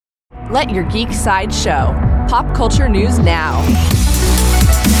Let your geek side show. Pop culture news now.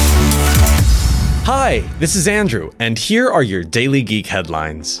 Hi, this is Andrew, and here are your Daily Geek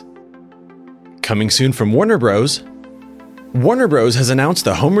headlines. Coming soon from Warner Bros. Warner Bros. Has announced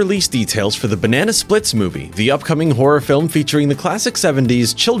the home release details for the Banana Splits movie, the upcoming horror film featuring the classic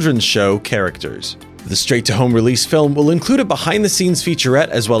 70s children's show characters. The straight-to-home release film will include a behind-the-scenes featurette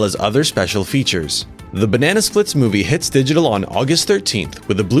as well as other special features. The Banana Splits movie hits digital on August 13th,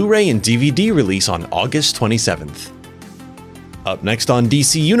 with a Blu-ray and DVD release on August 27th. Up next on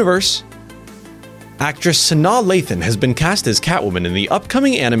DC Universe, actress Sanaa Lathan has been cast as Catwoman in the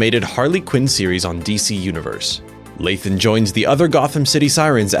upcoming animated Harley Quinn series on DC Universe. Lathan joins the other Gotham City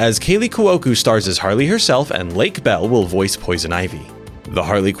Sirens as Kaylee Cuoco stars as Harley herself and Lake Bell will voice Poison Ivy. The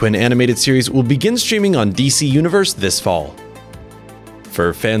Harley Quinn animated series will begin streaming on DC Universe this fall.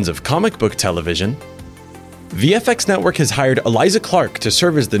 For fans of comic book television, the FX Network has hired Eliza Clark to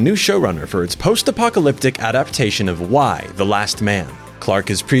serve as the new showrunner for its post-apocalyptic adaptation of Y: The Last Man. Clark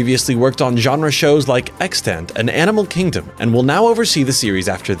has previously worked on genre shows like Extant and Animal Kingdom and will now oversee the series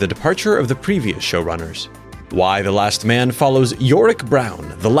after the departure of the previous showrunners. Y: The Last Man follows Yorick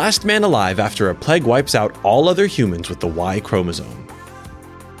Brown, the last man alive after a plague wipes out all other humans with the Y chromosome.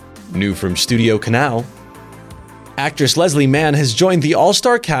 New from Studio Canal, actress Leslie Mann has joined the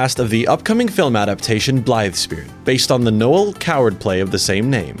all-star cast of the upcoming film adaptation Blithesphere, based on the Noel Coward play of the same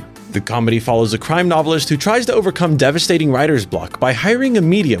name. The comedy follows a crime novelist who tries to overcome devastating writer's block by hiring a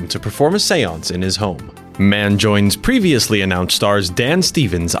medium to perform a seance in his home. Mann joins previously announced stars Dan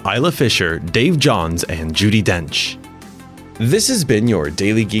Stevens, Isla Fisher, Dave Johns, and Judi Dench. This has been your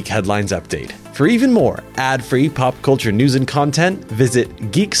Daily Geek Headlines Update. For even more ad-free pop culture news and content, visit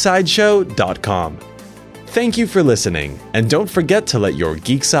geeksideshow.com. Thank you for listening, and don't forget to let your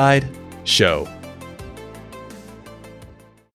geek side show.